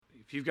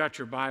If you've got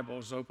your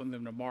Bibles, open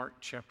them to Mark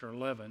chapter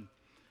 11.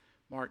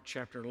 Mark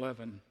chapter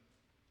 11.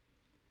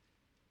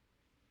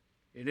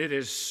 And it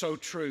is so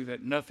true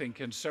that nothing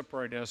can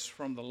separate us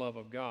from the love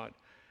of God.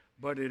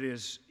 But it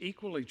is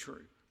equally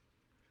true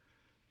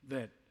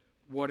that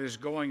what is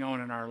going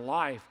on in our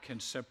life can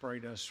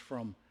separate us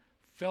from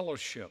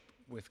fellowship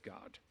with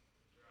God.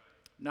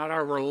 Not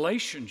our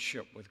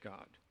relationship with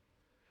God,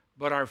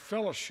 but our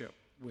fellowship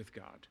with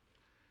God.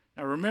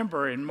 Now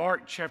remember, in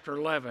Mark chapter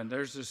 11,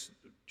 there's this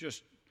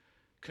just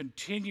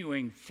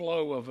continuing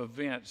flow of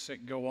events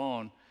that go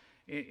on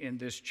in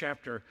this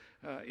chapter.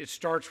 It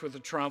starts with the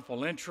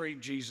triumphal entry.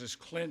 Jesus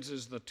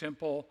cleanses the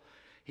temple.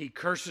 He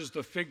curses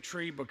the fig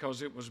tree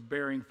because it was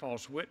bearing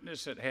false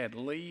witness. It had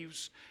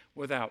leaves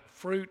without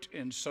fruit,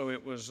 and so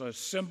it was a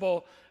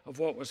symbol of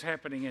what was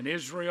happening in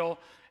Israel.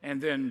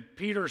 And then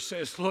Peter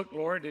says, "Look,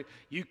 Lord,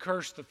 you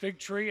cursed the fig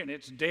tree, and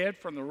it's dead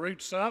from the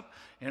roots up,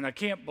 and I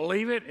can't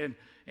believe it."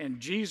 And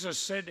Jesus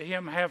said to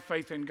him, "Have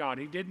faith in God."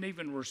 He didn't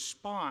even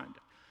respond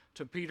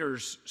to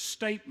Peter's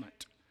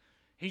statement.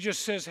 He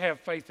just says,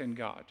 "Have faith in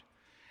God."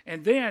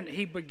 And then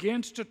he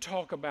begins to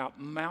talk about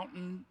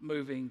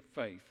mountain-moving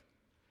faith.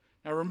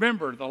 Now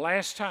remember, the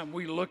last time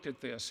we looked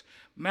at this,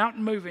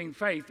 mountain-moving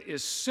faith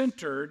is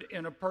centered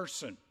in a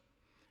person.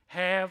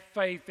 Have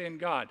faith in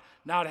God.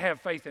 Not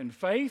have faith in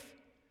faith,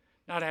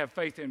 not have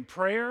faith in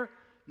prayer,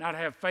 not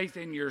have faith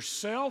in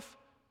yourself,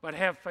 but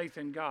have faith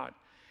in God.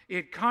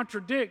 It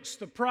contradicts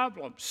the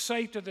problem.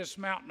 Say to this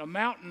mountain. A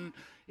mountain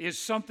is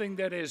something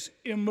that is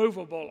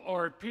immovable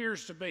or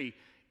appears to be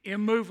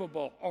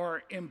immovable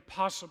or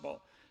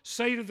impossible.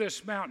 Say to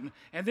this mountain,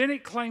 and then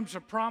it claims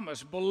a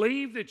promise.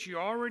 Believe that you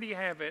already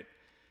have it,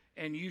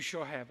 and you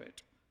shall have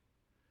it.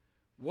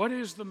 What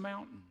is the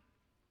mountain?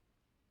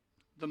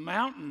 The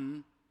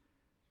mountain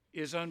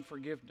is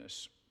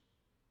unforgiveness.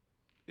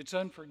 It's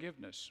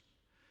unforgiveness.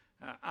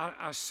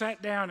 I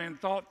sat down and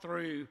thought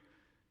through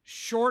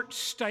short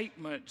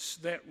statements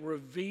that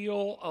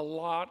reveal a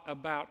lot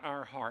about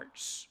our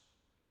hearts.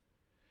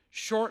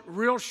 Short,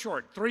 real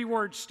short,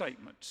 3-word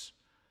statements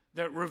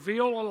that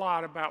reveal a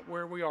lot about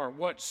where we are.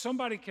 What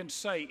somebody can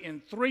say in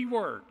 3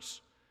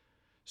 words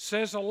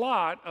says a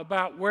lot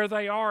about where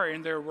they are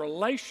in their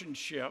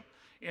relationship,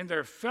 in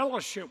their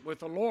fellowship with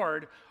the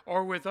Lord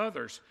or with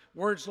others.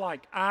 Words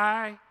like,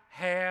 "I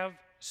have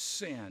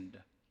sinned."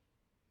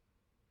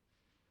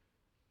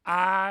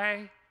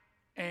 "I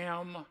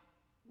am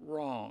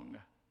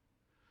wrong."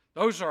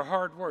 Those are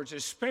hard words,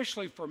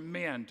 especially for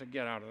men to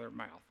get out of their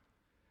mouth.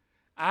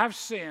 I've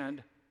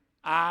sinned.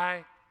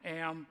 I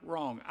am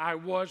wrong. I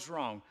was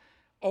wrong.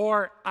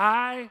 Or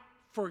I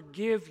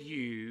forgive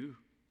you,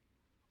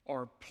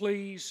 or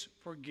please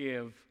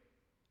forgive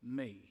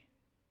me.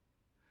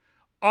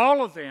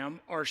 All of them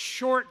are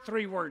short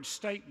 3-word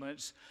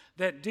statements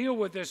that deal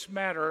with this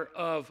matter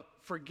of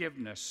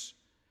forgiveness.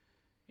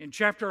 In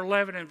chapter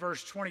 11 and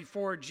verse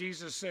 24,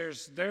 Jesus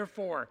says,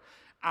 "Therefore,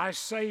 I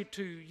say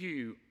to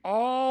you,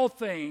 all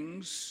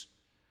things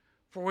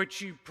for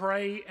which you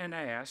pray and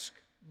ask,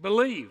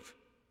 believe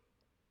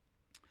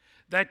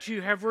that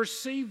you have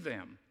received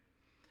them,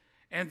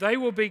 and they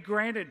will be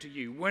granted to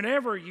you.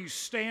 Whenever you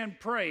stand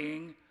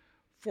praying,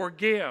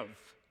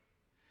 forgive.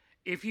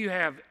 If you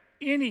have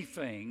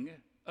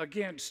anything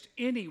against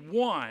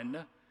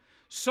anyone,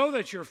 so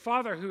that your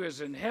Father who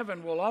is in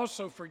heaven will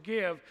also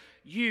forgive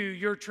you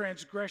your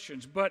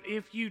transgressions. But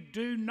if you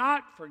do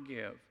not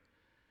forgive,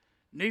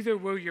 neither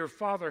will your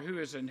Father who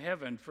is in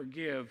heaven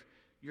forgive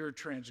your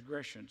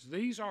transgressions."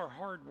 These are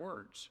hard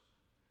words.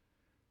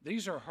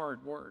 These are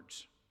hard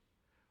words,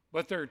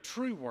 but they're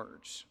true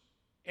words,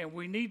 and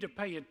we need to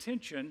pay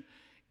attention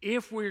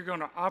if we're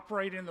going to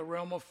operate in the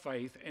realm of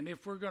faith, and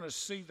if we're going to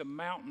see the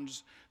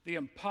mountains, the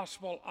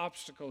impossible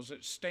obstacles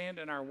that stand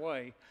in our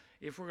way,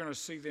 if we're going to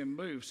see them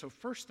move. So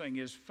first thing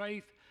is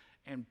faith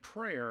and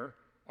prayer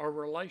are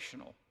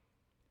relational.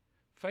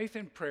 Faith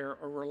and prayer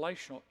are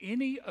relational.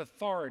 Any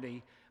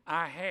authority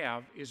I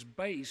have is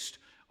based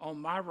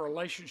on my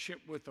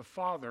relationship with the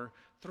Father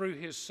through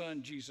His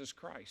Son, Jesus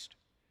Christ.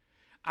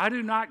 I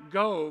do not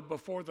go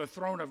before the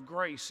throne of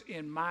grace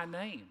in my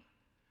name.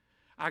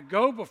 I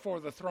go before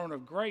the throne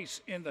of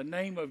grace in the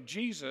name of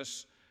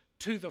Jesus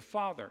to the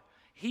Father.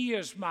 He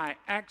is my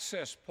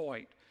access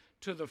point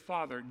to the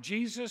Father.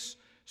 Jesus'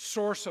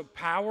 source of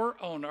power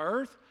on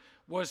earth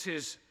was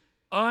His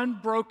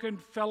unbroken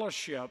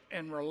fellowship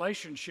and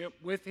relationship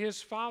with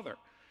His Father.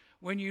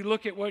 When you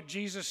look at what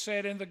Jesus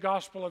said in the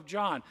Gospel of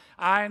John,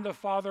 "I and the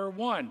Father are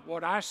one.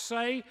 What I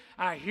say,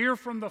 I hear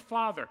from the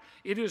Father."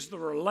 It is the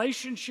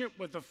relationship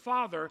with the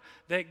Father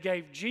that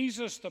gave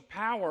Jesus the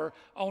power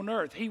on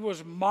earth. He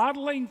was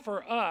modeling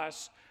for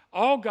us,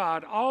 all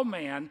God, all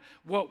man,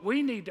 what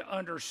we need to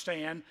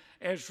understand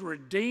as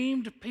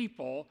redeemed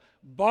people,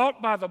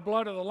 bought by the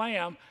blood of the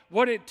Lamb,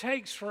 what it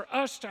takes for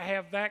us to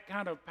have that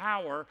kind of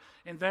power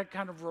and that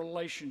kind of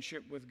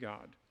relationship with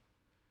God.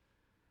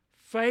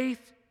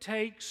 Faith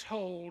takes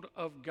hold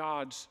of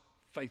God's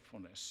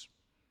faithfulness.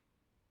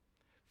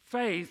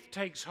 Faith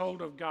takes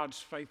hold of God's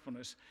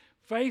faithfulness.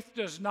 Faith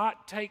does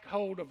not take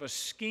hold of a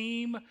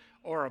scheme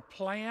or a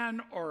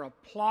plan or a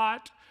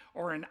plot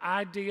or an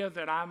idea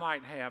that I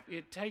might have.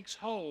 It takes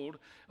hold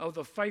of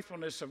the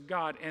faithfulness of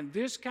God. And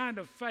this kind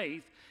of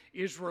faith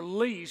is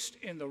released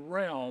in the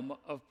realm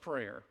of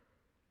prayer.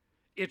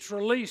 It's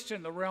released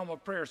in the realm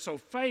of prayer. So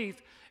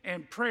faith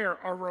and prayer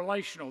are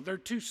relational. They're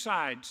two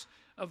sides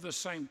of the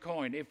same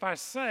coin. If I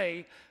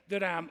say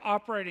that I'm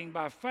operating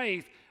by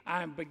faith,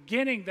 I'm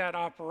beginning that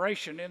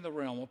operation in the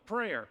realm of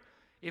prayer.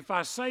 If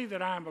I say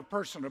that I'm a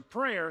person of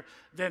prayer,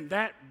 then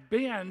that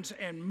bends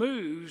and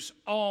moves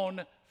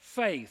on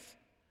faith,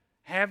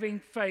 having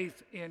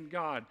faith in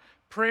God.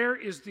 Prayer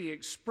is the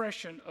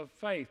expression of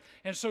faith.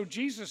 And so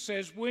Jesus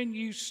says, when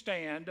you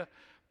stand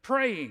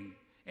praying,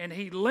 and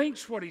he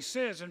links what he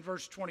says in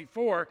verse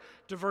 24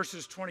 to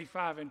verses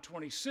 25 and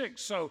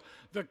 26. So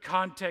the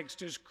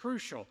context is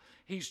crucial.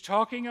 He's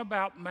talking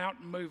about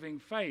mountain-moving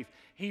faith.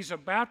 He's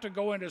about to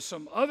go into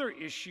some other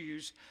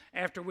issues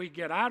after we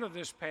get out of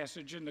this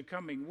passage in the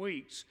coming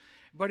weeks.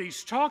 But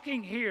he's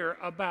talking here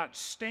about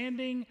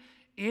standing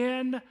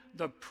in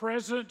the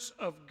presence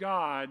of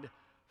God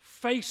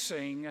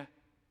facing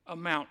a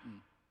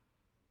mountain.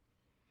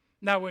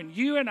 Now, when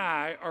you and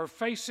I are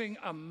facing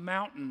a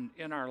mountain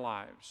in our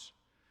lives,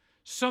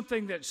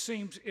 something that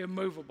seems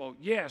immovable.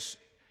 Yes,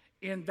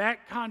 in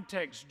that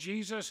context,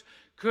 Jesus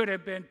could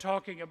have been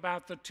talking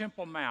about the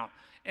Temple Mount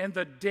and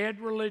the dead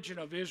religion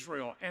of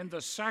Israel and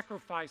the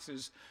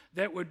sacrifices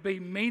that would be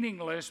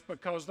meaningless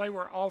because they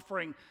were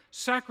offering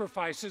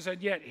sacrifices,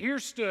 and yet here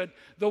stood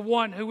the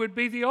one who would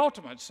be the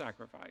ultimate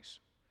sacrifice.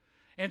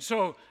 And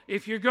so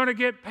if you're going to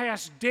get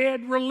past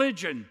dead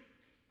religion,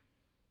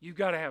 you've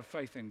got to have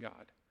faith in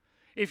God.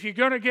 If you're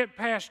going to get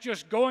past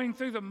just going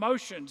through the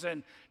motions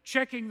and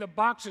checking the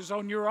boxes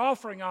on your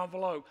offering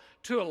envelope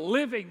to a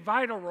living,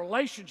 vital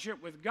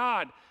relationship with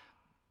God,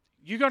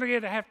 you're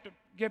going to have to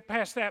get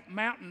past that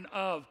mountain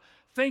of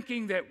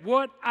thinking that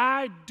what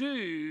I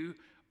do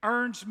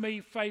earns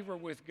me favor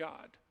with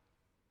God.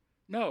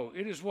 No,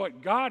 it is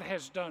what God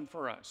has done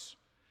for us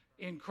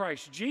in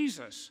Christ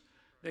Jesus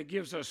that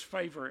gives us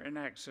favor and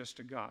access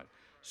to God.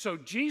 So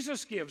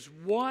Jesus gives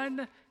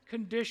one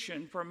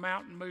condition for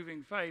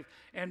mountain-moving faith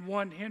and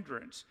one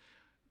hindrance.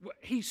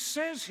 He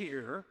says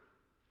here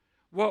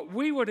what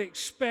we would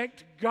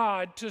expect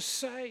God to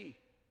say.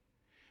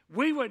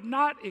 We would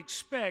not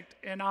expect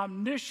an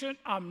omniscient,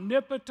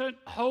 omnipotent,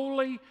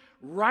 holy,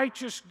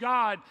 righteous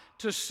God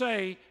to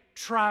say,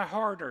 try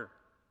harder,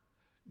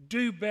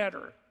 do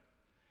better.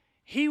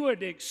 He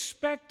would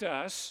expect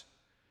us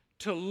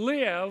to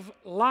live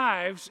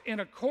lives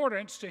in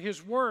accordance to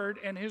His word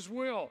and His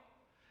will.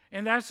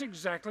 And that's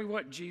exactly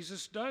what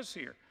Jesus does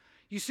here.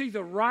 You see,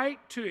 the right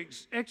to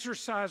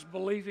exercise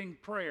believing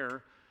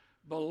prayer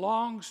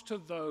belongs to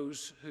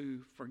those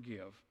who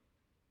forgive.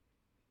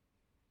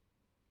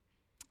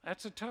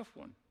 That's a tough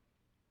one.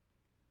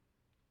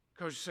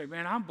 Because you say,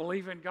 man, I'm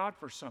believing God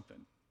for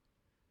something.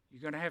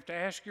 You're going to have to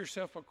ask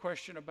yourself a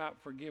question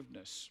about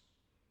forgiveness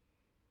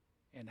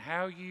and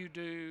how you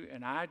do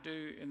and I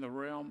do in the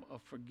realm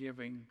of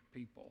forgiving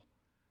people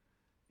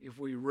if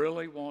we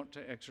really want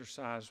to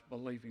exercise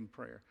believing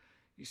prayer.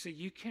 You see,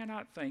 I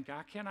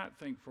cannot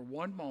think for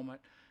one moment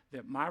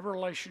that my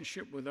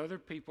relationship with other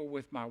people,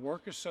 with my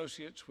work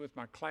associates, with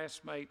my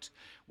classmates,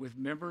 with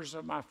members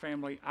of my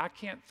family, I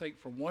can't think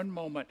for one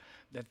moment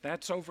that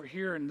that's over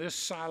here in this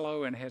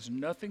silo and has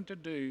nothing to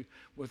do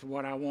with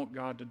what I want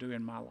God to do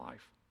in my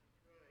life.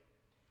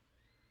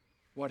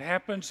 What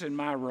happens in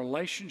my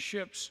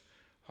relationships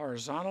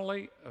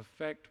horizontally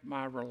affect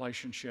my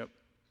relationship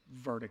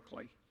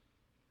vertically.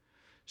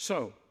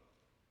 So,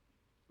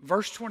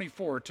 verse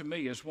 24 to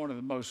me is one of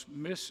the most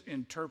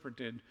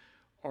misinterpreted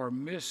or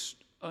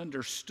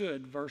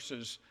misunderstood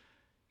verses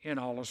in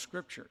all of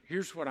Scripture.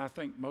 Here's what I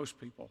think most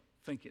people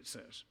think it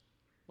says,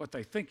 what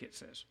they think it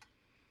says.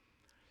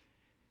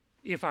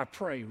 If I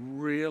pray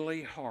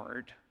really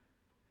hard,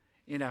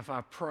 and if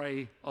I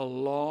pray a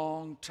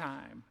long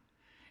time,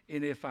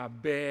 and if I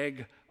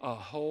beg a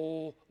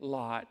whole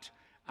lot,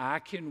 I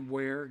can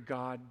wear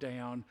God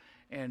down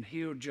and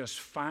He'll just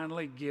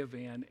finally give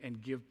in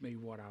and give me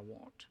what I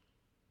want.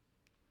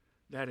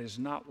 That is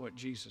not what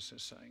Jesus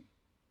is saying.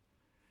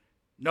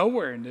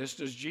 Nowhere in this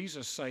does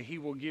Jesus say He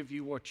will give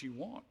you what you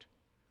want.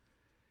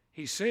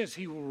 He says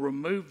He will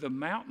remove the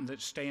mountain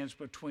that stands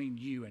between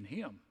you and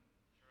Him.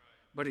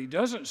 But He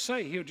doesn't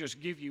say He'll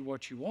just give you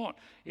what you want.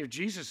 If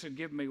Jesus had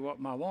given me what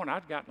I want,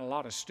 I'd gotten a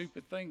lot of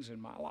stupid things in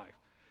my life.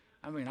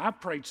 I mean, I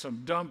prayed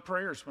some dumb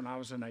prayers when I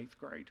was in 8th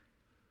grade.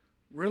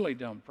 Really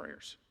dumb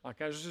prayers.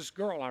 Like I was this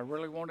girl, I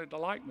really wanted to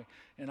like me.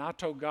 And I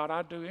told God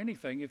I'd do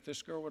anything if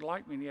this girl would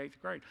like me in the 8th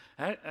grade.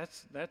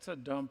 That's a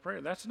dumb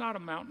prayer. That's not a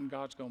mountain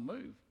God's going to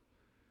move.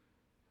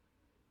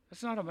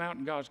 That's not a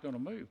mountain God's going to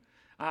move.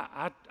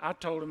 I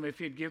told Him if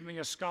He'd give me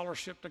a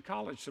scholarship to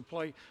college to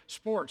play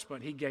sports,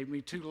 but He gave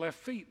me 2 left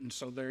feet, and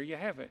so there you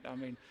have it. I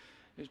mean,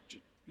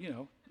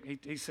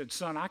 He said,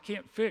 son, I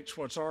can't fix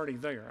what's already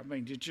there. I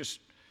mean, you're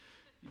just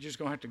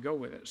going to have to go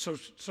with it.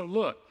 So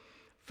look.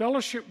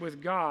 Fellowship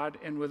with God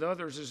and with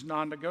others is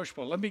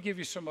non-negotiable. Let me give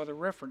you some other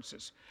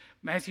references.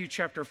 Matthew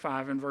chapter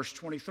 5 and verse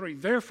 23.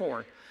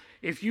 Therefore,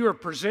 If you are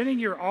presenting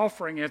your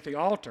offering at the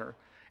altar,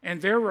 and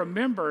there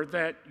remember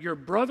that your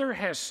brother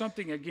has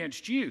something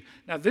against you.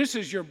 Now, this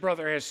is your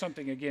brother has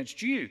something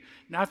against you,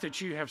 not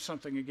that you have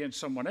something against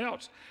someone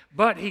else.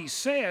 But he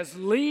says,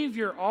 leave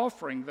your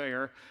offering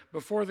there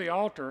before the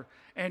altar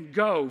and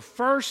go.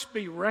 First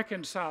be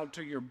reconciled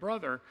to your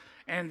brother,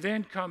 and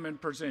then come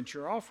and present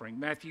your offering.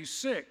 Matthew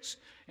 6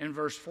 and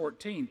verse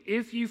 14.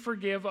 If you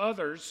forgive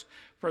others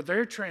for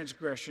their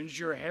transgressions,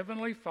 your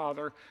heavenly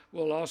Father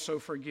will also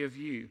forgive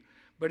you.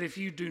 But if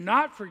you do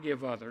not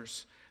forgive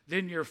others,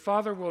 then your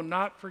Father will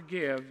not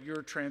forgive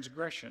your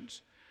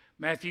transgressions.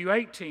 Matthew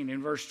 18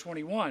 in verse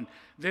 21.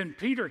 Then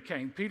Peter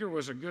came. Peter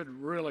was a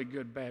really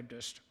good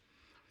Baptist.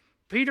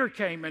 Peter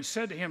came and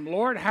said to him,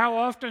 Lord, how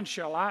often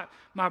shall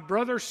my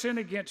brother sin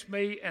against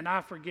me and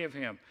I forgive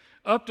him?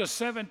 Up to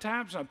 7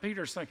 times? Now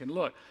Peter's thinking,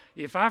 look,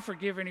 if I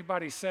forgive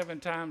anybody 7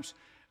 times,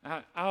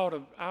 I ought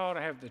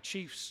to have the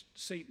chief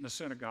seat in the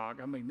synagogue.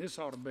 I mean, this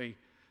ought to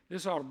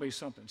be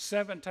something.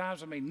 7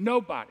 times? I mean,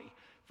 nobody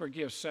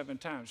forgives 7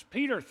 times.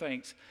 Peter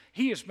thinks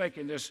he is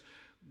making this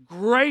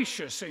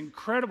gracious,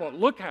 incredible,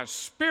 look how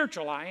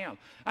spiritual I am.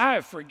 I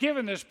have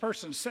forgiven this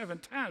person 7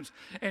 times.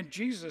 And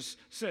Jesus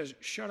says,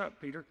 shut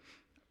up, Peter.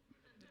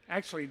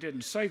 Actually, he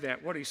didn't say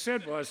that. What he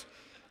said was,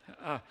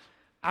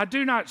 I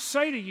do not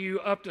say to you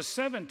up to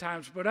 7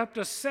 times, but up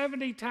to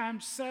 70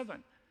 times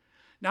 7.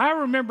 Now, I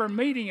remember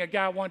meeting a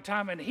guy one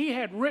time, and he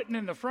had written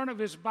in the front of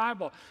his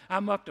Bible,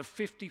 I'm up to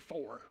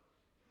 54.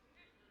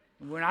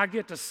 When I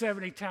get to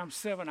 70 times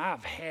 7,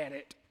 I've had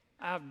it.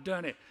 I've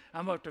done it.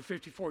 I'm up to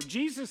 54.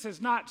 Jesus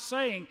is not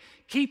saying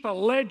keep a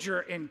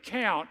ledger and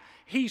count.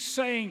 He's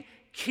saying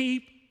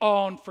keep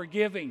on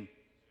forgiving.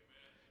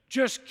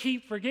 Just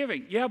keep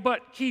forgiving. Yeah,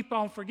 but keep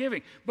on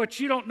forgiving.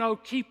 But you don't know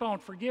keep on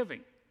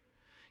forgiving.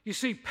 You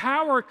see,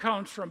 power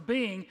comes from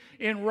being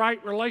in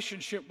right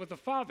relationship with the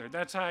Father.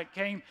 That's how it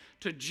came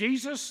to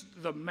Jesus,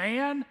 the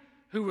man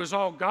who was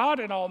all God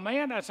and all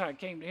man. That's how it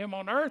came to him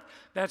on earth.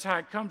 That's how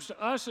it comes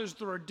to us as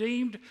the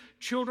redeemed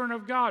children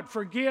of God.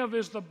 Forgive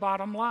is the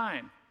bottom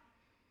line.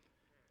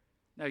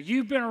 Now,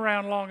 you've been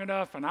around long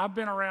enough, and I've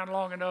been around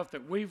long enough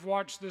that we've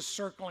watched this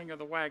circling of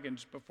the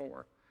wagons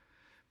before.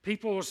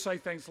 People will say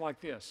things like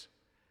this,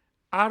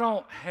 I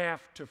don't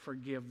have to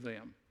forgive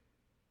them.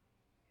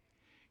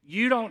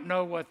 You don't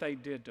know what they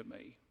did to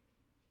me.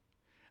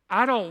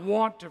 I don't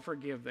want to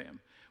forgive them.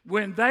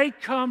 When they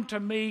come to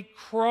me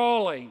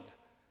crawling,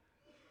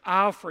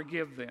 I'll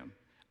forgive them.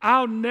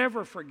 I'll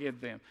never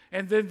forgive them.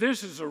 And then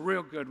this is a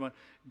real good one.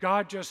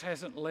 God just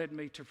hasn't led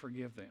me to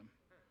forgive them.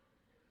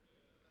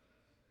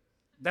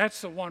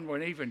 That's the one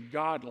when even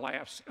God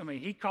laughs. I mean,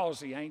 he calls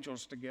the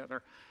angels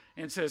together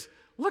and says,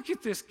 look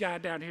at this guy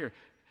down here.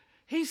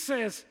 He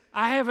says,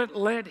 I haven't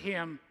led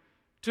him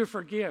to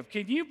forgive.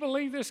 Can you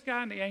believe this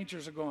guy? And the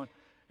angels are going,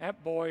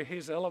 that boy,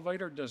 his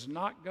elevator does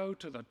not go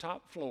to the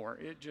top floor.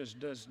 It just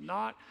does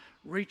not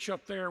reach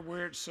up there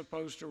where it's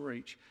supposed to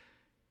reach.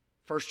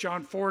 1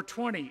 John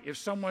 4:20, if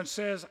someone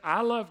says,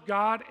 I love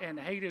God and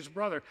hate his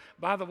brother,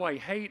 by the way,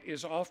 hate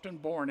is often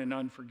born in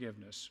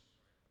unforgiveness.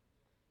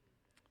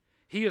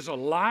 He is a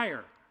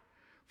liar,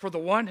 for the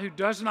one who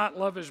does not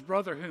love his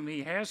brother whom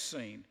he has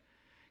seen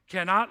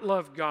cannot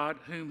love God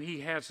whom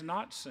he has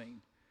not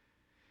seen.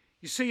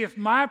 You see, if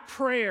my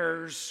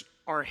prayers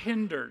are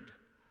hindered,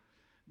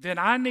 then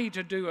I need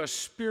to do a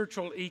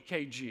spiritual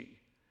EKG.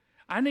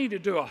 I need to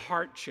do a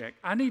heart check.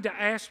 I need to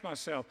ask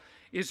myself,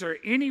 is there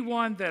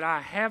anyone that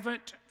I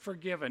haven't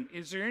forgiven?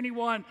 Is there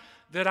anyone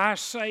that I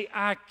say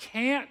I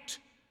can't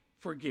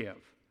forgive?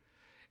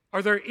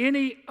 Are there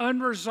any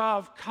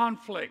unresolved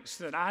conflicts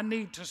that I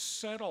need to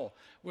settle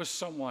with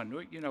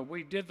someone? You know,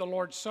 we did the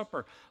Lord's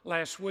Supper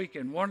last week,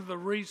 and one of the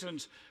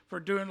reasons for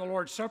doing the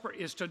Lord's Supper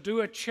is to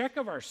do a check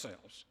of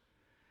ourselves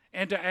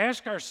and to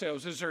ask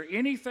ourselves, is there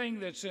anything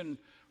that's in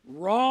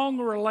wrong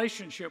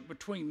relationship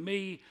between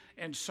me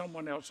and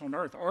someone else on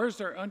earth? Or is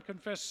there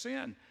unconfessed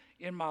sin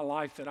in my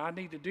life that I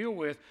need to deal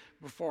with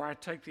before I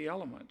take the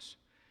elements?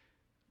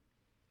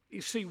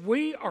 You see,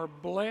 we are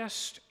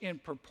blessed in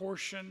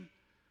proportion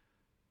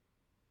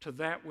to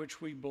that which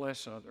we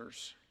bless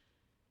others.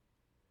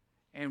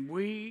 And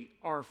we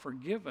are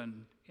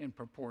forgiven in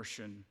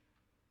proportion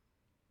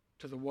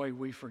to the way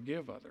we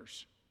forgive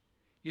others.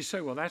 You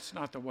say, well, that's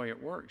not the way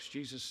it works.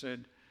 Jesus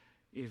said,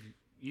 if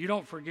you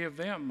don't forgive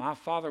them, my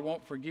Father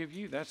won't forgive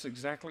you. That's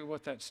exactly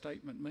what that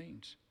statement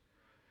means.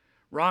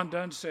 Ron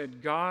Dunn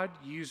said, God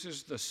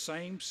uses the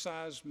same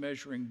size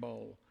measuring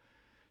bowl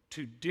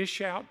to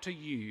dish out to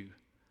you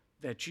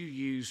that you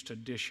use to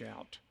dish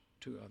out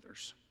to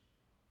others.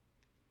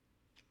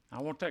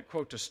 I want that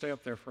quote to stay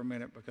up there for a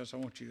minute because I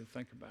want you to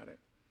think about it.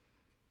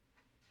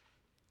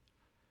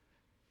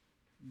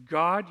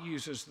 God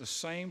uses the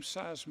same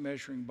size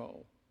measuring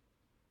bowl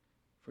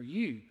for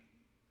you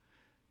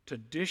to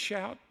dish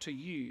out to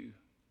you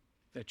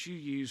that you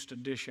use to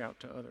dish out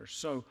to others.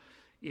 So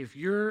if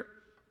you're,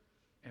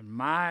 and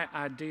my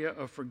idea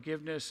of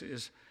forgiveness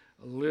is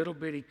a little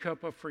bitty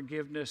cup of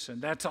forgiveness,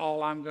 and that's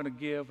all I'm going to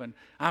give, and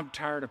I'm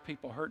tired of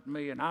people hurting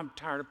me, and I'm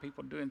tired of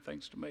people doing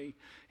things to me,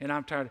 and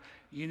I'm tired.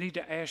 You need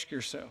to ask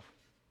yourself,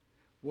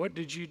 what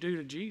did you do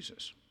to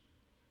Jesus?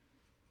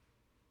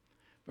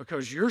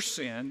 Because your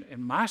sin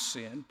and my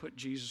sin put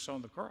Jesus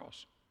on the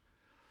cross.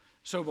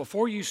 So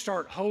before you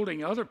start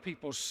holding other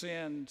people's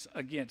sins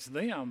against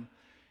them,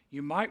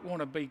 you might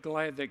want to be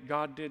glad that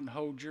God didn't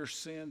hold your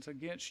sins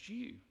against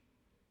you.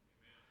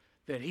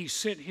 That he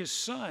sent his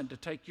son to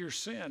take your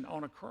sin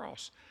on a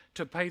cross,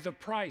 to pay the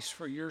price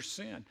for your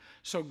sin.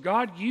 So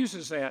God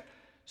uses that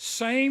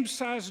same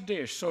size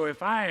dish. So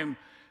if I am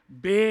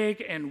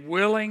big and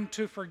willing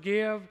to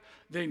forgive,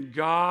 then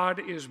God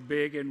is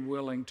big and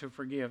willing to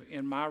forgive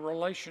in my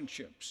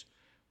relationships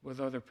with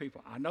other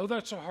people. I know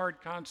that's a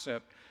hard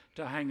concept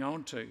to hang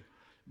on to,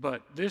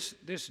 but this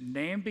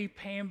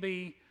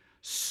namby-pamby,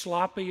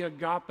 sloppy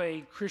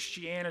agape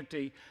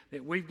Christianity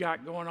that we've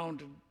got going on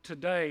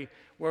today,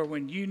 where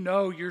when you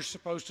know you're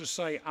supposed to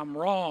say, I'm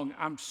wrong,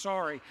 I'm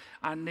sorry,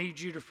 I need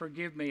you to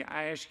forgive me,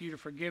 I ask you to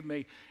forgive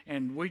me,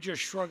 and we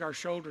just shrug our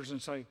shoulders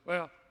and say,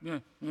 well,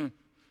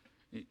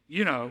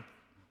 you know,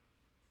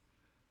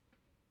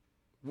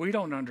 we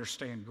don't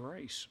understand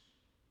grace.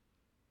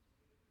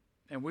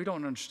 And we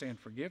don't understand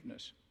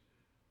forgiveness.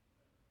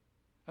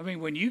 I mean,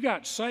 when you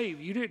got saved,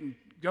 you didn't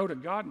go to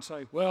God and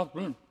say, well,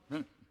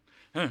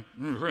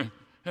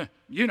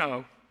 you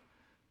know.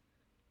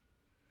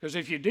 Because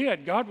if you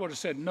did, God would have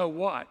said, know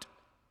what?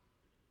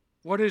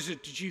 What is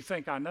it that you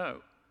think I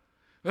know?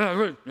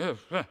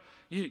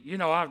 You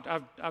know,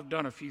 I've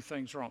done a few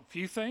things wrong.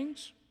 Few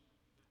things?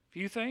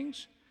 Few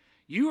things?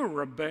 You were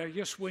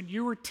rebellious when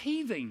you were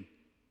teething.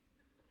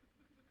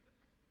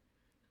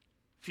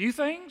 Few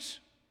things?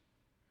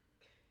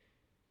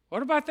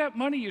 What about that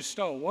money you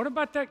stole? What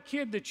about that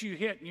kid that you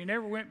hit and you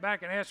never went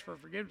back and asked for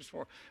forgiveness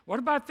for? What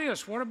about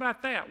this? What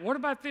about that? What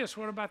about this?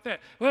 What about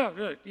that? Well,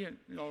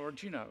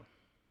 Lord, you know.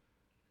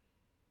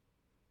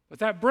 But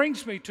that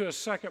brings me to a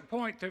second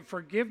point, that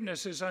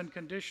forgiveness is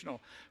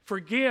unconditional.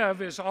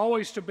 Forgive is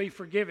always to be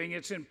forgiving.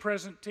 It's in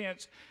present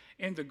tense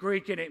in the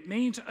Greek, and it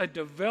means a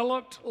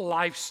developed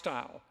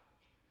lifestyle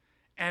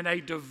and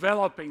a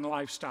developing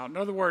lifestyle. In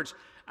other words,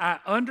 I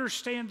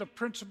understand the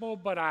principle,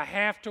 but I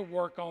have to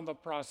work on the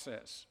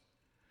process.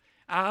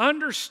 I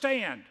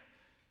understand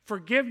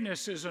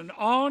forgiveness is an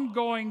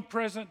ongoing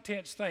present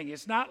tense thing.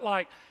 It's not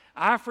like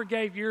I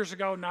forgave years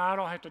ago, now I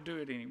don't have to do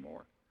it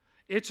anymore.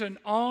 It's an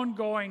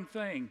ongoing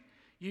thing.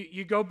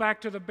 You go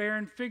back to the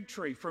barren fig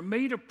tree. For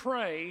me to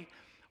pray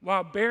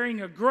while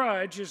bearing a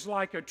grudge is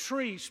like a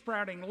tree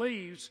sprouting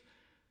leaves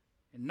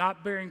and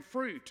not bearing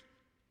fruit.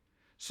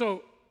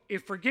 So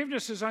if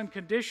forgiveness is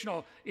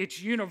unconditional,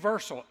 it's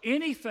universal.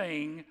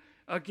 Anything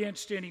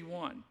against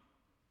anyone.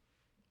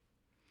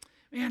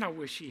 Man, I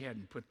wish he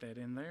hadn't put that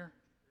in there.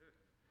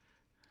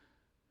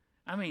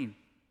 I mean,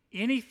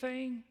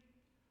 anything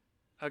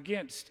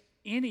against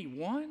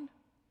anyone?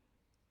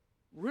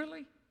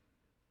 Really?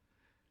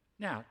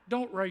 Now,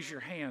 don't raise your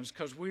hands,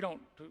 because we don't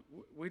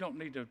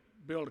need to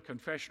build a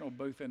confessional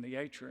booth in the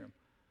atrium.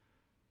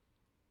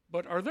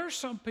 But are there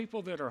some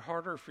people that are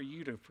harder for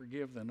you to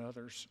forgive than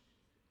others?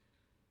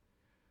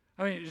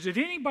 I mean, did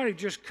anybody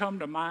just come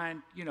to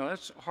mind? You know,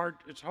 that's hard.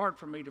 It's hard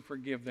for me to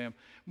forgive them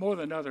more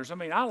than others. I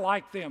mean, I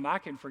like them. I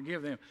can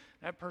forgive them.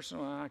 That person,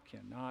 well, I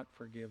cannot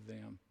forgive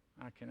them.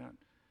 I cannot.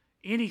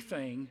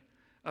 Anything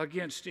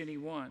against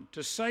anyone.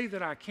 To say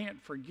that I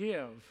can't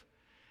forgive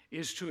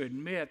is to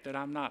admit that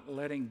I'm not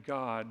letting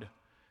God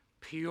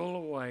peel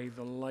away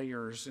the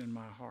layers in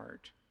my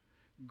heart.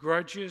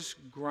 Grudges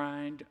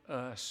grind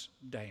us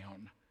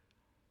down.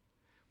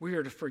 We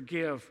are to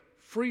forgive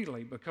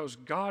freely because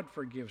God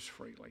forgives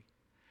freely.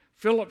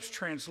 Phillips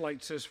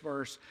translates this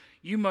verse,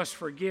 you must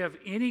forgive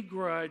any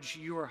grudge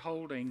you are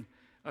holding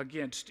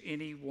against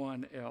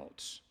anyone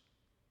else.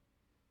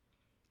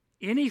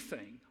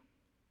 Anything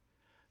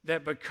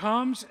that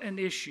becomes an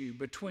issue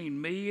between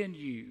me and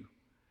you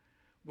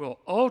will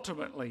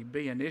ultimately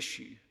be an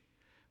issue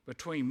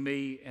between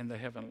me and the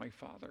Heavenly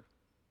Father.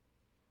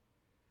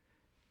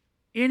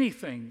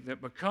 Anything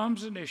that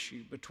becomes an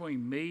issue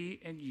between me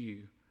and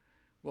you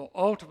will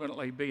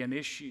ultimately be an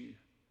issue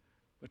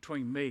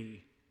between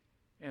me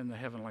and the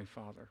Heavenly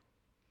Father.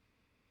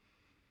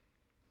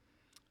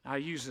 I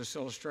used this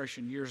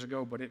illustration years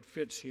ago, but it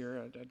fits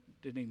here. I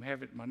didn't even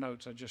have it in my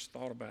notes. I just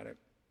thought about it.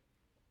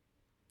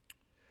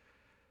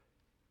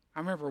 I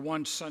remember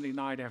one Sunday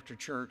night after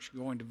church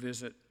going to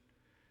visit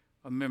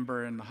a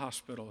member in the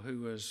hospital who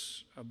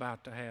was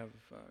about to have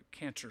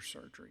cancer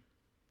surgery.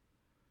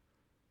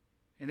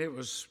 And it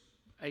was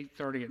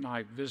 8:30 at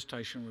night.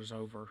 Visitation was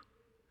over.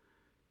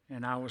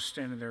 And I was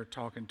standing there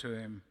talking to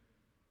him.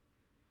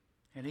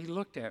 And he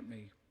looked at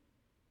me.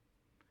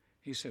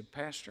 He said,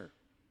 Pastor,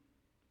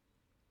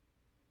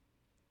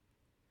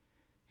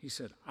 he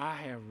said, I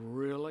have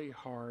really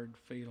hard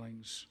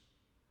feelings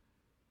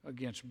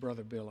against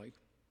Brother Billy,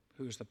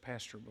 who is the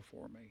pastor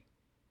before me.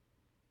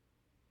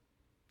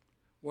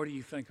 What do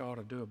you think I ought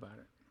to do about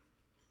it?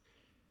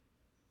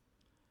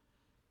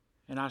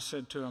 And I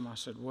said to him, I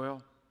said,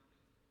 well,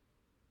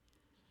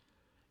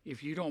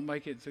 if you don't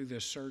make it through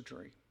this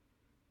surgery,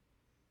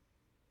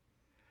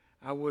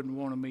 I wouldn't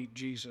want to meet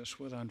Jesus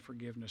with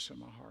unforgiveness in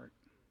my heart.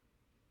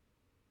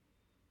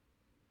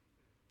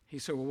 He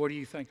said, well, what do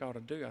you think I ought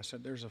to do? I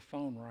said, there's a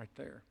phone right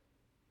there.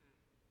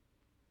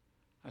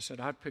 I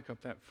said, I'd pick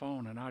up that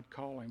phone and I'd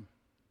call him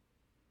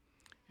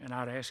and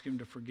I'd ask him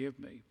to forgive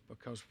me,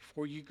 because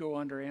before you go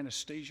under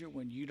anesthesia,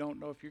 when you don't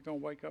know if you're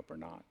going to wake up or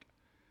not,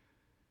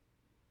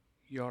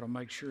 you ought to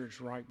make sure it's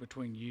right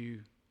between you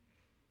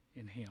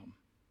and him.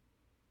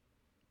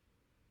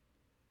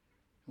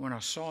 When I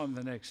saw him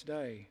the next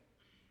day,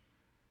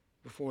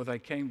 before they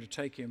came to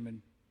take him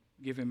and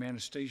give him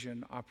anesthesia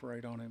and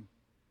operate on him,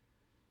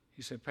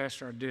 he said,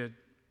 Pastor, I did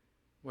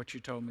what you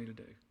told me to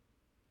do.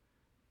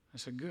 I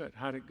said, good.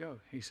 How'd it go?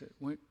 He said,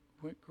 went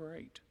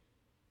great.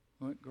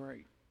 Went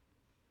great.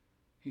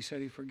 He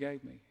said he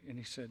forgave me. And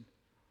he said,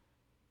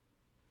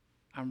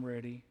 I'm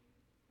ready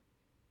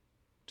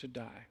to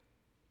die.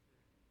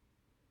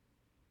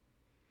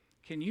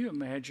 Can you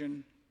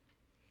imagine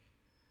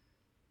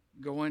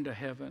going to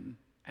heaven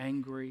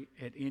angry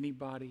at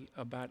anybody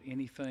about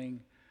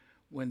anything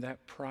when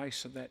that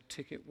price of that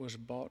ticket was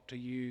bought to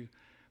you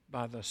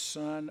by the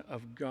Son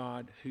of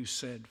God, who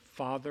said,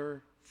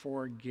 Father,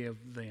 forgive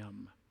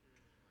them,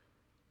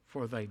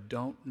 for they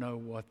don't know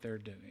what they're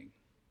doing?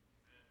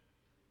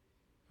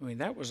 I mean,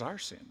 that was our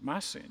sin, my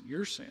sin,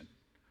 your sin,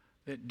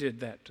 that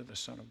did that to the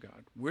Son of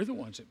God. We're the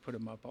ones that put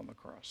him up on the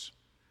cross.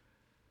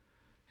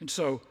 And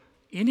so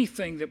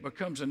anything that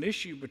becomes an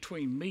issue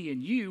between me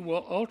and you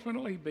will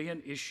ultimately be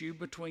an issue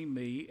between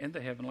me and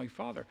the Heavenly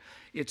Father.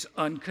 It's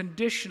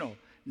unconditional,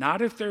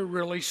 not if they're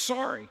really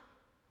sorry.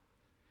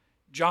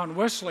 John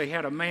Wesley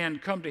had a man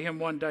come to him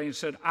one day and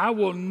said, I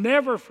will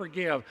never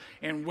forgive.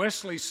 And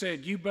Wesley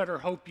said, you better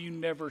hope you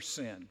never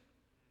sin.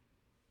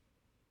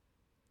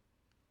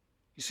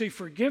 You see,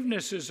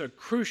 forgiveness is a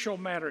crucial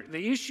matter.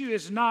 The issue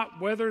is not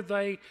whether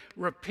they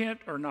repent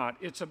or not.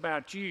 It's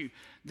about you.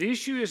 The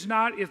issue is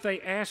not if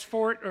they ask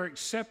for it or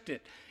accept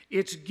it.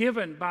 It's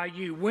given by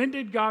you. When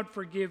did God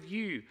forgive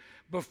you?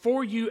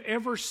 Before you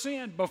ever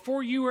sinned,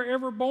 before you were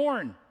ever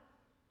born.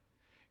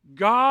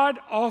 God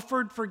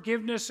offered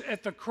forgiveness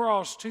at the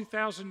cross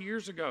 2,000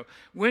 years ago.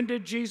 When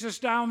did Jesus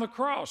die on the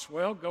cross?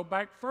 Well, go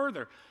back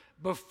further.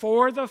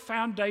 Before the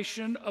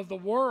foundation of the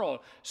world.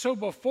 So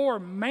before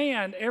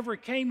man ever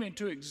came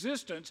into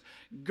existence,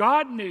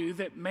 God knew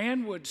that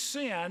man would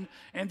sin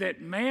and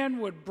that man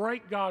would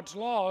break God's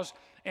laws,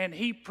 and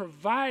he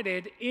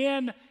provided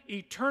in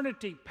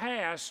eternity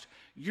past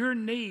your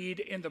need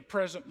in the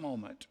present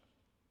moment.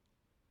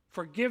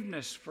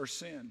 Forgiveness for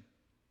sin.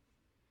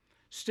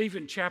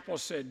 Stephen Chappell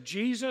said,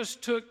 Jesus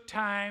took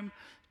time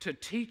to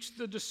teach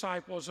the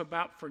disciples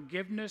about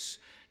forgiveness,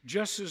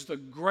 just as the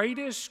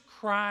greatest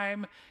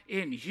crime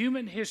in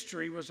human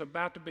history was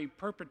about to be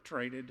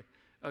perpetrated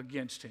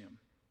against him.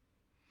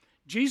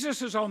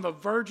 Jesus is on the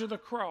verge of the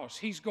cross.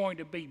 He's going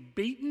to be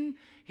beaten.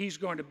 He's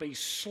going to be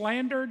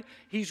slandered.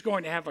 He's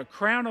going to have a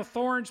crown of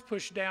thorns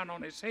pushed down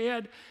on his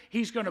head.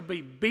 He's going to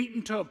be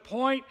beaten to a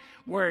point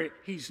where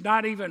he's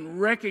not even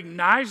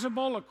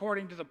recognizable,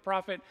 according to the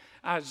prophet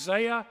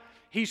Isaiah.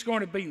 He's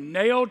going to be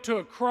nailed to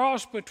a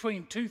cross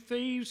between two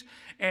thieves,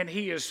 and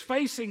he is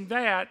facing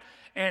that,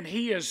 and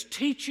he is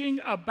teaching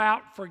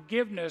about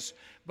forgiveness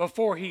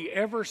before he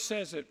ever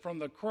says it from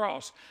the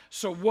cross.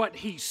 So what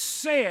he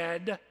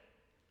said,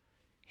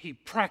 he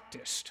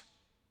practiced.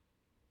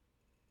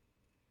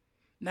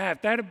 Now,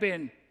 if that had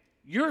been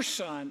your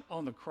son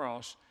on the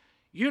cross,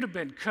 you'd have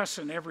been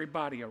cussing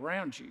everybody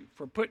around you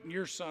for putting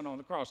your son on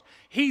the cross.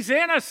 He's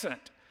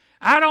innocent.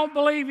 I don't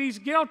believe he's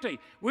guilty.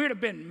 We'd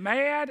have been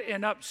mad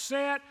and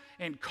upset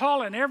and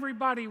calling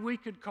everybody we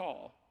could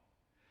call.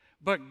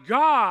 But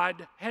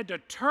God had to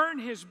turn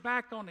his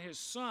back on his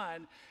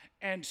son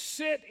and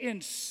sit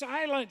in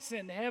silence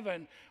in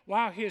heaven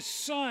while his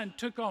son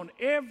took on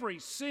every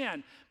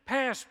sin,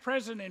 past,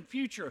 present, and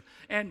future.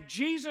 And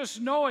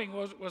Jesus, knowing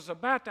what was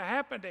about to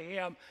happen to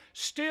him,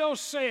 still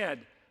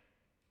said,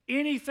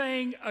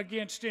 anything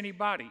against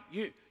anybody.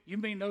 You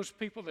mean those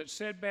people that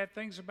said bad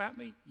things about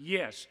me?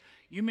 Yes.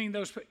 You mean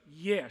those?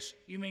 Yes.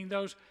 You mean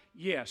those?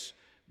 Yes.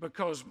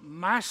 Because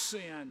my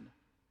sin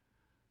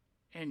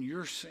and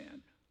your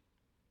sin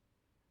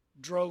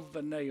drove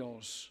the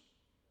nails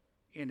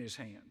in his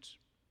hands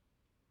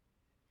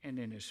and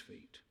in his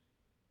feet.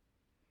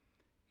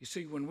 You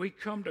see, when we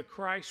come to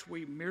Christ,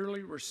 we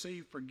merely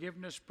receive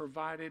forgiveness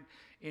provided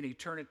in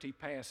eternity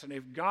past. And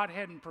if God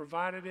hadn't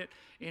provided it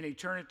in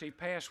eternity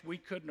past, we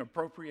couldn't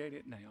appropriate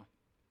it now.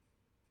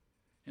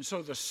 And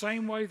so the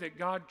same way that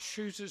God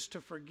chooses to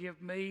forgive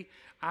me,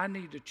 I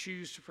need to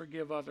choose to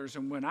forgive others.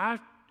 And when I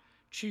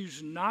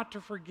choose not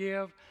to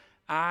forgive,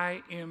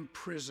 I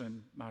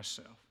imprison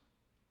myself.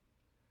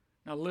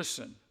 Now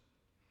listen,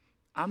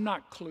 I'm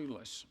not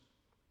clueless.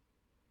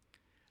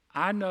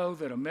 I know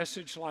that a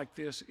message like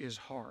this is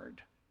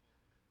hard.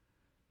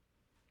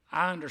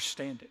 I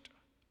understand it.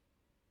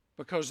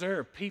 Because there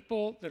are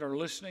people that are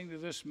listening to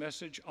this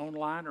message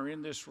online or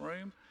in this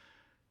room.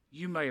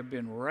 You may have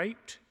been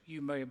raped.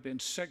 You may have been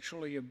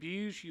sexually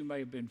abused. You may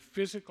have been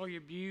physically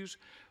abused,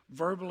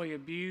 verbally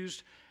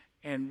abused.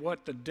 And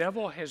what the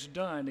devil has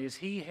done is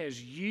he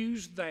has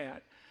used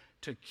that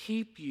to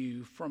keep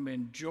you from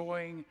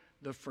enjoying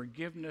the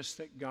forgiveness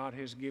that God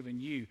has given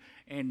you.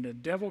 And the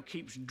devil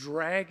keeps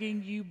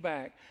dragging you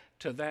back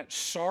to that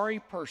sorry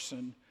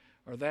person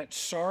or that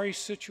sorry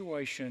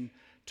situation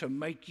to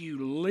make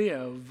you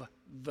live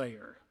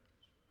there.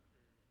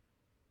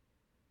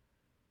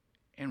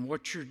 And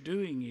what you're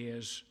doing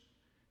is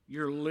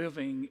you're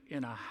living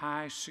in a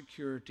high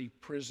security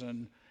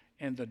prison,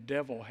 and the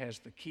devil has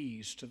the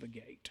keys to the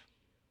gate.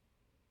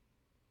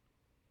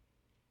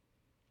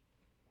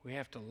 We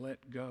have to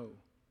let go.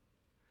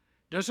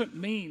 Doesn't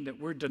mean that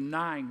we're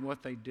denying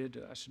what they did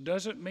to us.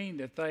 Doesn't mean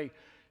that they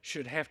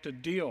should have to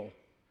deal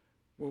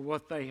with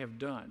what they have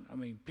done. I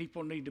mean,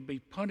 people need to be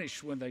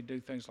punished when they do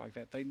things like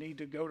that. They need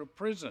to go to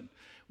prison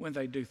when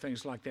they do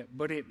things like that.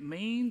 But it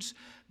means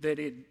that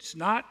it's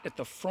not at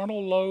the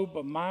frontal lobe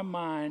of my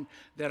mind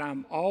that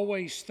I'm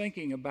always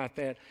thinking about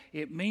that.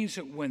 It means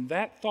that when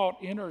that thought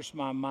enters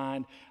my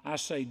mind, I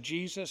say,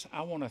 Jesus,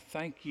 I want to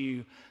thank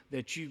you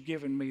that you've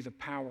given me the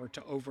power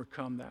to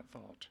overcome that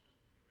thought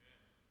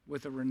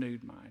with a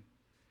renewed mind.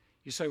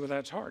 You say, well,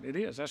 that's hard. It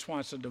is. That's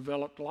why it's a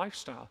developed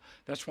lifestyle.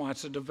 That's why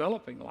it's a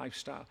developing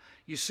lifestyle.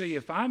 You see,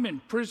 if I'm in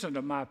prison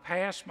of my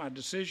past, my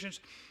decisions,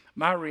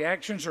 my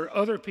reactions, or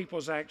other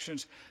people's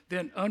actions,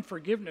 then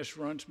unforgiveness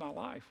runs my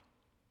life.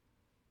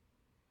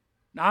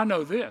 Now, I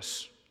know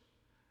this.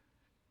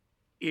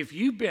 If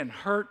you've been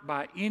hurt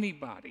by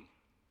anybody,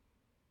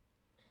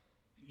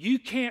 you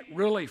can't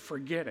really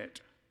forget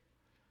it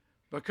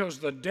because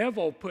the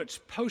devil puts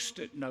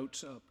Post-it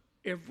notes up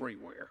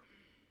everywhere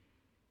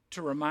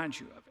to remind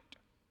you of it.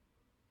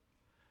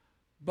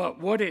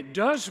 But what it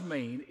does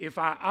mean, if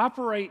I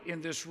operate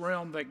in this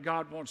realm that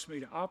God wants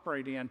me to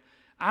operate in,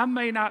 I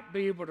may not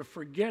be able to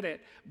forget it,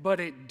 but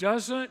it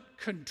doesn't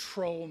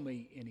control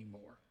me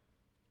anymore.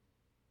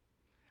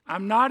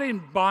 I'm not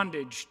in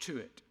bondage to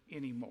it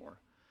anymore.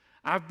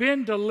 I've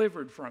been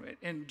delivered from it.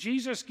 And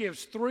Jesus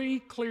gives 3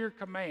 clear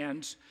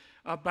commands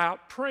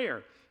about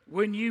prayer.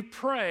 When you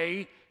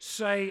pray,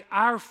 say,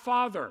 Our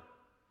Father,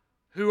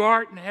 who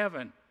art in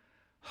heaven,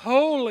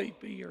 holy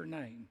be your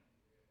name.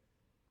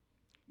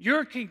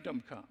 Your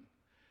kingdom come.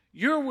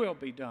 Your will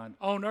be done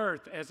on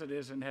earth as it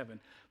is in heaven.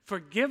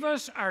 Forgive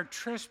us our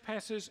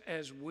trespasses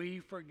as we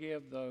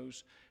forgive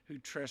those who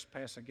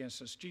trespass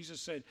against us. Jesus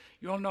said,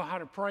 you want to know how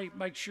to pray?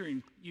 Make sure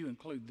you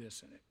include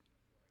this in it.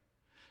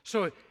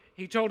 So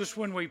he told us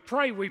when we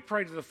pray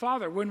to the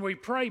Father. When we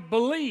pray,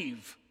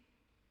 believe.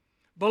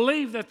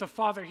 Believe that the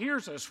Father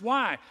hears us.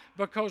 Why?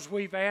 Because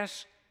we've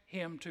asked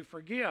him to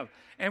forgive.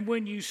 And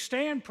when you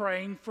stand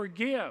praying,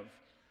 forgive.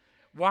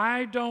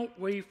 Why don't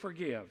we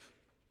forgive?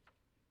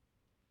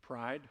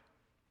 Pride.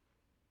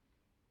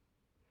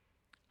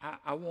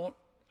 I want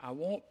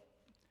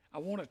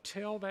to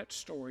tell that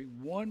story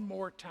one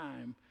more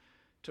time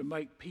to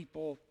make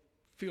people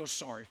feel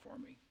sorry for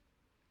me.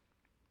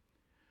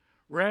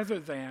 Rather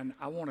than,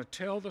 I want to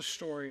tell the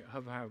story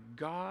of how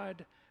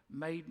God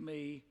made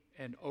me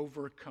an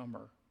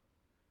overcomer.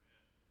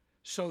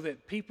 So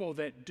that people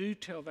that do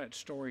tell that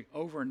story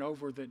over and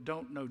over that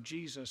don't know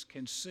Jesus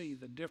can see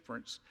the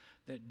difference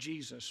that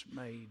Jesus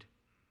made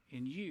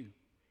in you.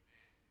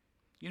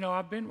 You know,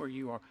 I've been where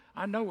you are.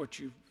 I know what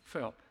you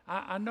felt.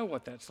 I know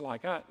what that's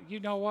like.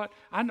 You know what?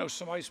 I know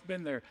somebody's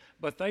been there,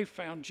 but they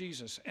found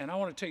Jesus. And I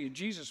want to tell you,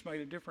 Jesus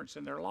made a difference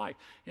in their life,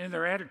 in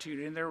their attitude,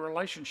 in their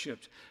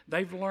relationships.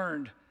 They've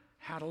learned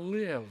how to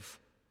live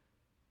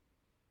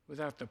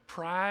without the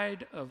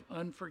pride of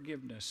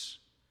unforgiveness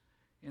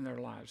in their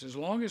lives. As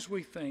long as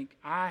we think,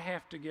 I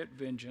have to get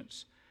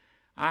vengeance,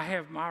 I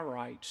have my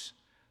rights,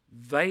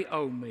 they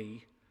owe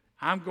me,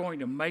 I'm going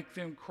to make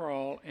them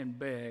crawl and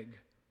beg,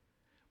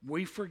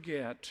 we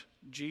forget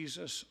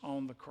Jesus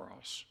on the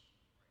cross.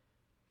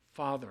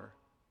 Father,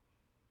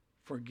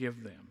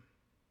 forgive them.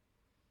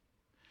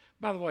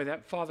 By the way,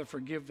 that Father,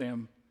 forgive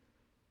them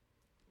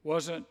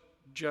wasn't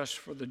just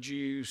for the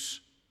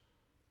Jews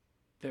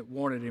that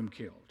wanted him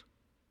killed.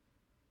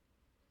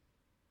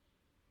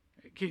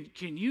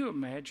 Can you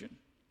imagine?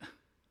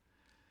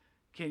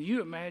 Can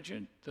you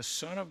imagine the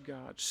Son of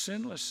God,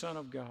 sinless Son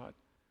of God,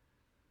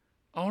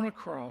 on a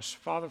cross,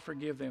 Father,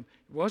 forgive them?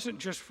 It wasn't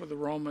just for the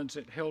Romans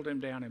that held him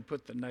down and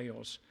put the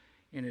nails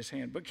in his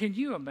hand. But can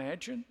you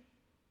imagine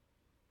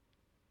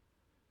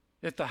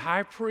that the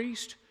high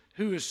priest,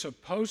 who is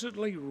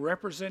supposedly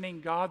representing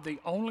God, the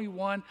only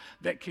one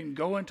that can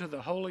go into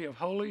the Holy of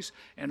Holies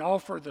and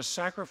offer the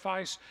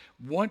sacrifice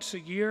once a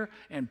year,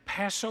 and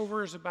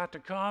Passover is about to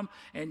come,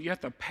 and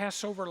yet the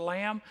Passover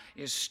lamb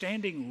is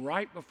standing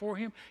right before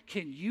him?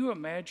 Can you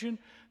imagine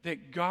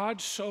that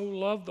God so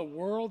loved the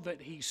world that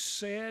he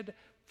said,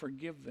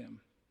 forgive them?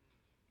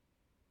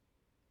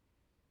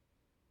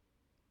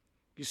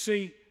 You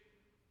see,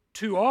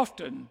 too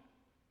often,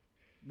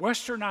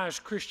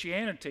 westernized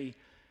Christianity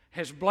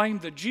has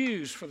blamed the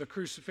Jews for the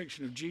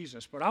crucifixion of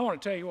Jesus. But I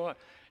want to tell you what,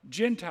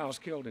 Gentiles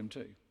killed him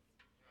too.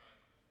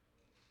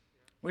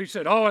 We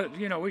said,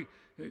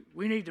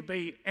 we need to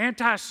be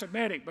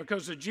anti-Semitic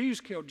because the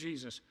Jews killed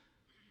Jesus.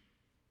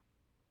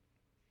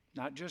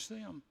 Not just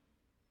them.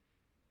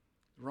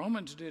 The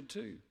Romans did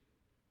too.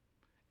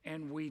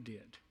 And we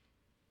did.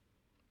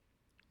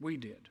 We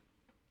did.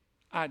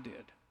 I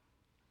did.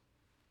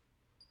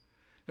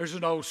 There's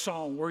an old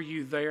song, "Were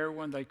you there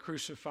when they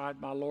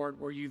crucified my Lord?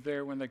 Were you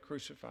there when they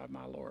crucified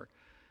my Lord?"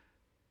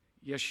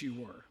 Yes, you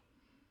were.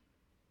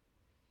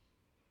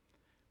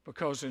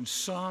 Because in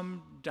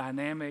some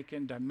dynamic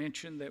and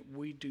dimension that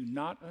we do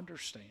not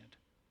understand,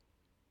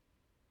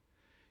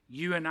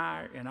 you and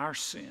I, in our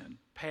sin,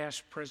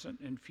 past, present,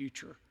 and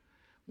future,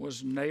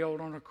 was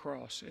nailed on a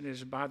cross. And it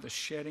is by the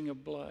shedding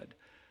of blood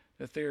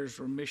that there is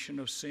remission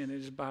of sin. It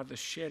is by the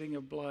shedding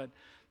of blood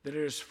that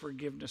there is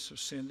forgiveness of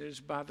sin. It is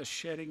by the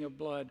shedding of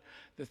blood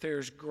that there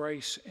is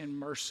grace and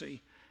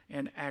mercy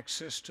and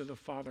access to the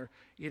Father.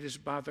 It is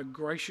by the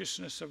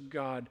graciousness of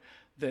God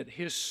that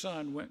his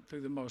Son went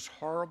through the most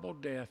horrible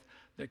death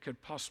that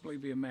could possibly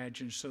be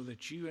imagined so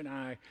that you and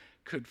I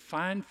could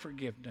find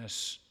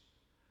forgiveness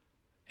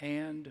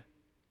and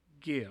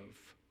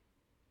give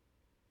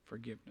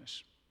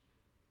forgiveness.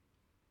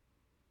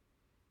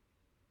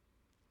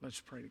 Let's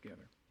pray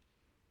together.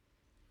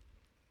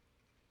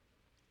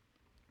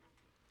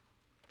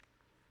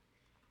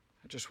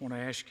 I just want to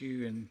ask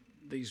you in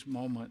these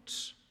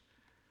moments,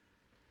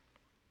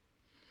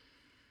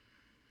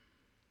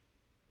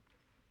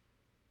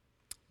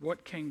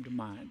 what came to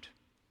mind?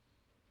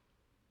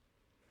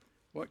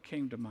 What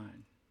came to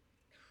mind?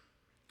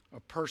 A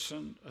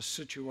person, a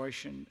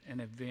situation, an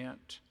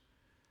event.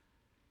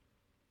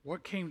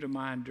 What came to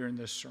mind during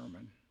this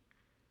sermon?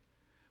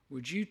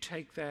 Would you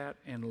take that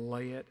and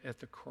lay it at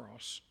the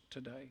cross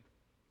today?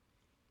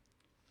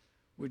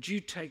 Would you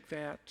take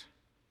that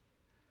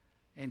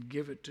and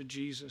give it to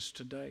Jesus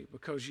today?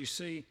 Because you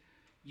see,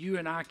 you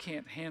and I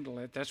can't handle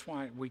it. That's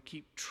why we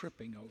keep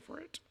tripping over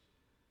it.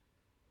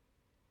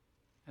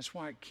 That's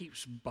why it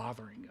keeps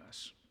bothering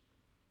us.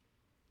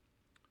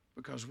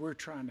 Because we're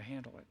trying to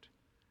handle it.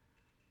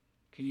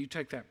 Can you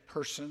take that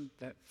person,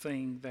 that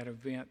thing, that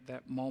event,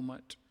 that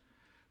moment,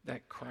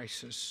 that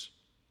crisis,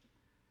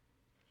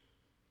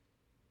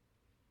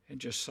 and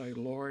just say,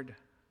 Lord,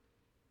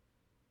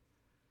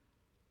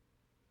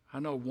 I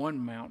know one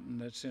mountain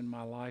that's in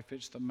my life.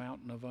 It's the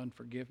mountain of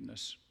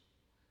unforgiveness.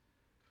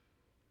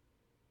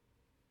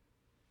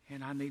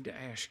 And I need to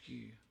ask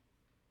you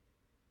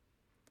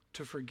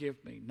to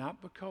forgive me,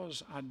 not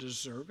because I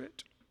deserve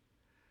it,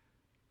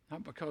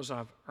 not because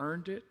I've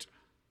earned it,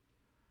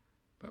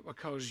 but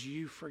because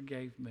you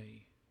forgave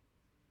me.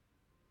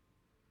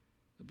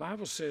 The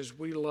Bible says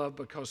we love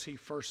because he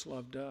first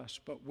loved us,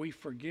 but we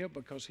forgive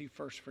because he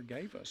first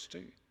forgave us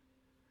too.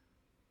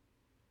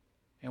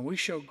 And we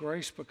show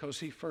grace because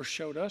he first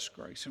showed us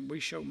grace, and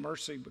we show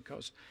mercy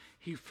because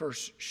he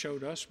first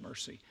showed us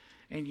mercy.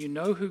 And you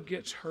know who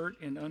gets hurt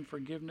in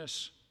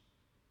unforgiveness?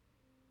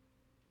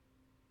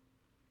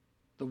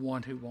 The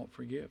one who won't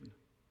forgive.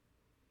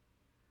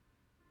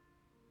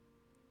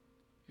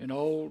 An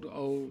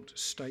old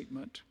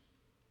statement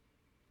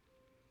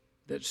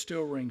that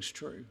still rings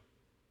true.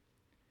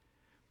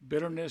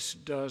 Bitterness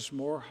does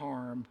more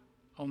harm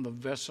on the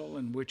vessel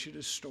in which it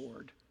is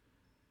stored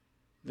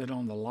than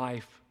on the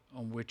life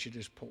on which it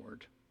is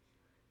poured.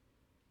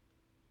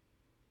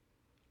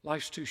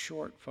 Life's too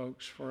short,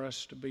 folks, for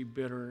us to be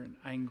bitter and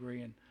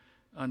angry and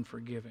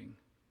unforgiving.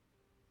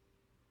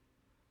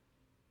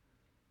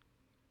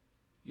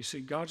 You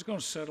see, God's going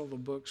to settle the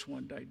books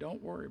one day.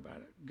 Don't worry about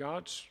it.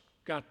 God's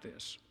got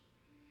this.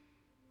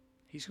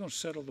 He's going to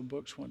settle the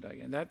books one day.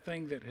 And that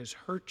thing that has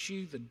hurt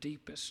you the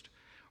deepest,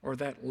 or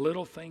that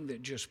little thing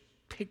that just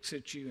picks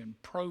at you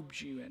and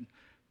probes you and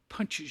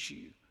punches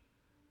you,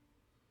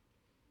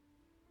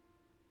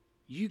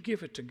 you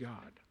give it to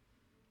God.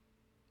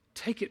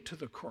 Take it to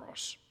the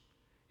cross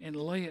and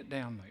lay it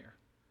down there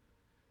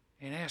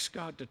and ask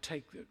God to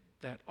take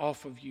that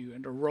off of you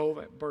and to roll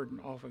that burden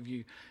off of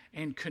you,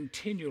 and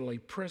continually,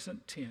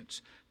 present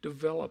tense,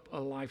 develop a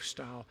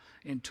lifestyle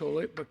until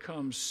it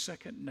becomes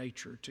second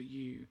nature to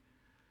you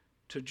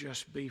to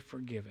just be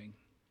forgiving.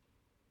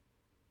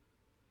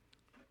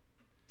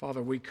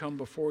 Father, we come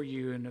before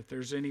you, and if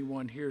there's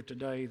anyone here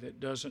today that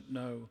doesn't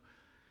know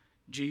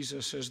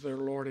Jesus as their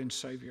Lord and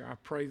Savior, I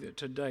pray that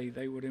today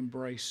they would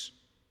embrace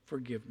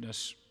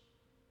forgiveness.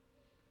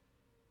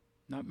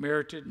 Not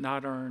merited,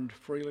 not earned,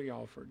 freely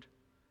offered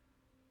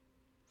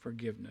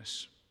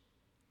forgiveness.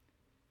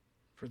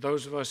 For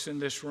those of us in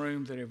this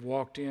room that have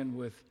walked in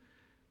with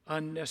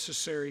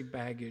unnecessary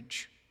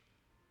baggage,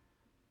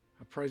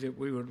 I pray that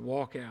we would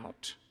walk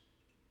out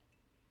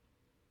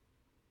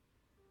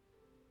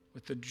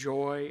with the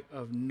joy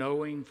of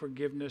knowing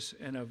forgiveness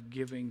and of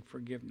giving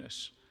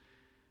forgiveness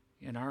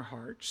in our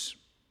hearts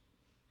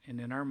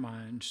and in our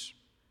minds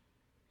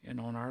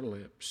and on our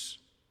lips.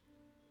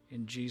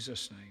 In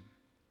Jesus' name,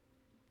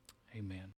 amen.